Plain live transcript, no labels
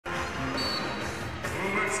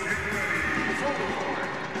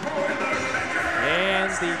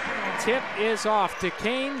the tip is off.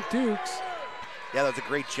 Duquesne Dukes. Yeah, that was a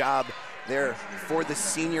great job there for the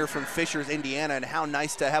senior from Fishers, Indiana, and how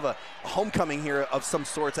nice to have a homecoming here of some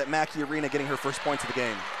sorts at Mackey Arena, getting her first points of the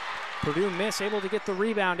game. Purdue miss, able to get the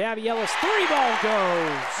rebound. Abby Ellis, three ball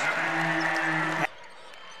goes.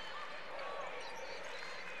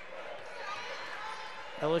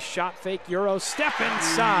 Ellis shot fake, Euro step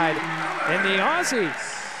inside. And the Aussie,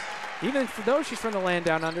 even though she's from the land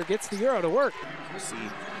down under, gets the Euro to work. We'll see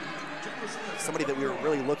somebody that we were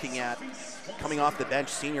really looking at coming off the bench,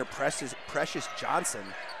 senior Precious Johnson.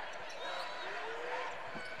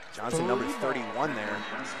 Johnson, number 31 there.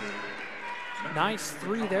 Nice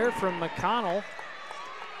three there from McConnell.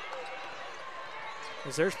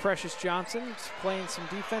 As there's Precious Johnson playing some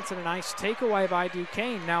defense and a nice takeaway by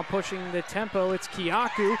Duquesne. Now pushing the tempo, it's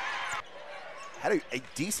Kiyaku. Had a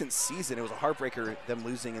decent season. It was a heartbreaker, them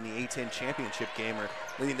losing in the A-10 championship game.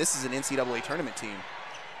 I mean, this is an NCAA tournament team.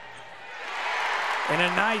 And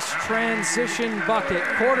a nice transition bucket.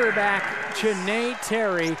 Quarterback Janae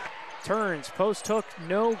Terry turns, post hook,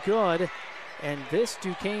 no good. And this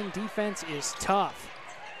Duquesne defense is tough.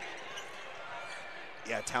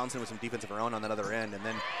 Yeah, Townsend with some defense of her own on that other end, and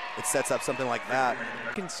then it sets up something like that.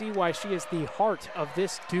 You can see why she is the heart of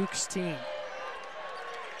this Dukes team.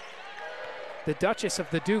 The Duchess of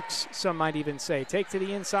the Dukes, some might even say. Take to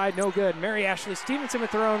the inside, no good. Mary Ashley Stevenson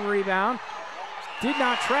with her own rebound. Did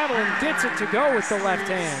not travel and gets it to go with the left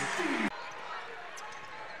hand.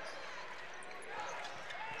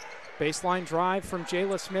 Baseline drive from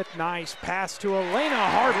Jayla Smith. Nice pass to Elena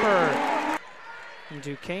Harper. And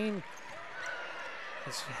Duquesne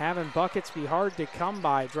is having buckets be hard to come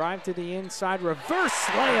by. Drive to the inside. Reverse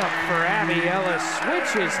layup for Abby Ellis.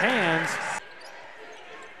 Switches hands.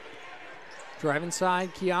 Drive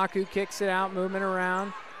inside. Kiyaku kicks it out. Movement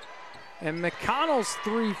around. And McConnell's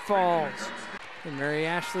three falls. And Mary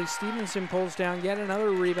Ashley Stevenson pulls down yet another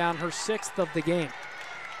rebound. Her sixth of the game.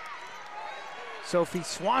 Sophie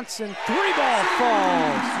Swanson, three ball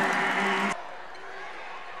falls.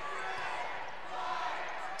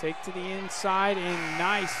 Take to the inside and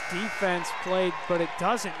nice defense played, but it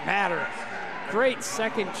doesn't matter. Great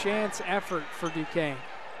second chance effort for Duquesne.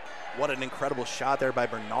 What an incredible shot there by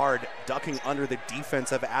Bernard, ducking under the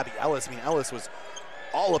defense of Abby Ellis. I mean, Ellis was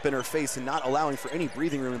all up in her face and not allowing for any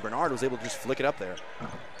breathing room, and Bernard was able to just flick it up there.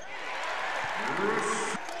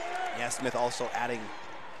 Yeah, Smith also adding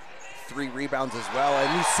 3 rebounds as well,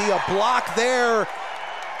 and you see a block there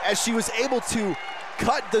as she was able to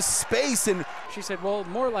cut the space. And she said, well,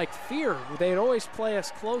 more like fear. They'd always play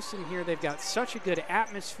us close in here. They've got such a good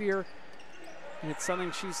atmosphere, and it's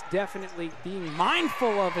something she's definitely being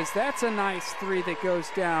mindful of, as that's a nice three that goes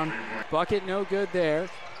down. Bucket no good there.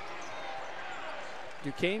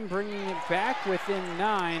 Duquesne bringing it back within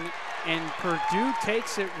 9, and Purdue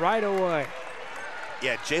takes it right away.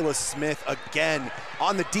 Yeah, Jayla Smith again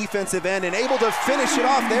on the defensive end and able to finish it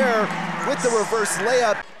off there with the reverse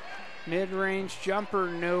layup. Mid-range jumper,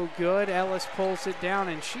 no good. Ellis pulls it down,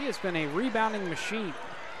 and she has been a rebounding machine.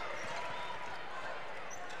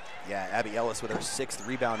 Yeah, Abby Ellis with her 6th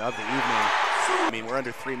rebound of the evening. I mean, we're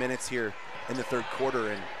under 3 minutes here in the third quarter,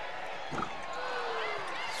 and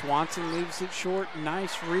Swanson leaves it short.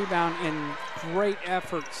 Nice rebound and great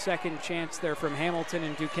effort. Second chance there from Hamilton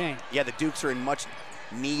and Duquesne. Yeah, the Dukes are in much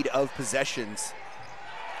need of possessions.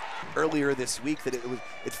 Earlier this week, that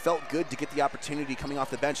it felt good to get the opportunity coming off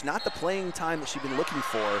the bench. Not the playing time that she'd been looking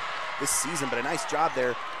for this season, but a nice job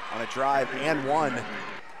there on a drive and one.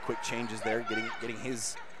 Quick changes there, getting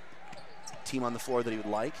his team on the floor that he would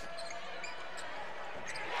like.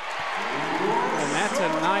 And that's a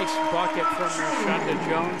nice bucket from Rashunda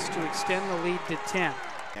Jones to extend the lead to 10.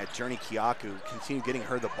 Yeah, Journey Kiyaku continue getting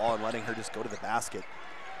her the ball and letting her just go to the basket.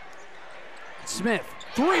 Smith,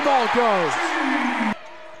 three ball goes.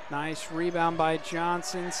 Nice rebound by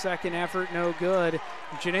Johnson. Second effort, no good.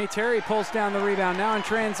 Janae Terry pulls down the rebound. Now in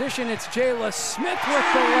transition, it's Jayla Smith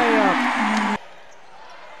with the layup.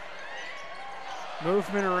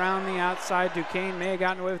 Movement around the outside. Duquesne may have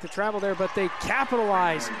gotten away with the travel there, but they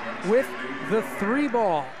capitalize with the three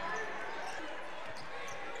ball.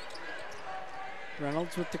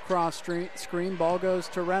 Reynolds with the cross screen. Ball goes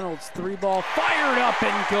to Reynolds. Three ball fired up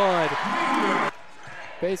and good.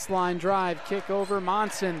 Baseline drive, kick over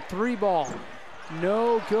Monson. Three ball,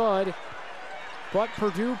 no good. But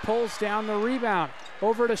Purdue pulls down the rebound.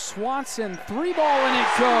 Over to Swanson. Three ball and it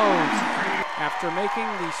goes. After making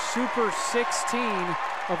the Super 16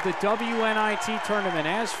 of the WNIT tournament.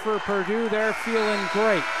 As for Purdue, they're feeling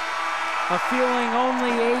great. A feeling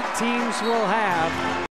only 8 teams will have.